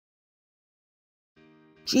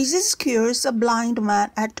Jesus cures a blind man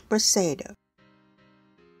at Bethsaida.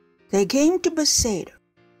 They came to Bethsaida.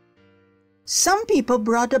 Some people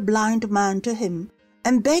brought a blind man to him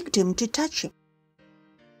and begged him to touch him.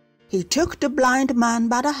 He took the blind man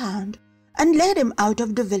by the hand and led him out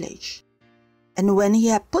of the village. And when he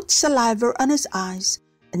had put saliva on his eyes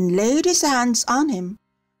and laid his hands on him,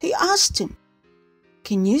 he asked him,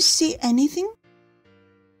 "Can you see anything?"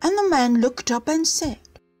 And the man looked up and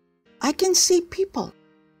said, "I can see people,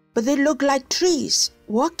 but they look like trees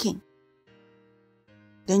walking."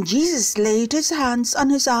 Then Jesus laid his hands on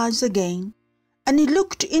his eyes again, and he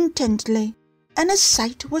looked intently, and his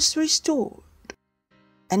sight was restored,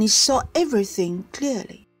 and he saw everything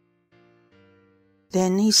clearly.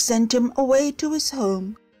 Then he sent him away to his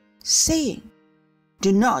home, saying,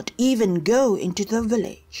 "Do not even go into the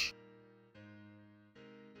village."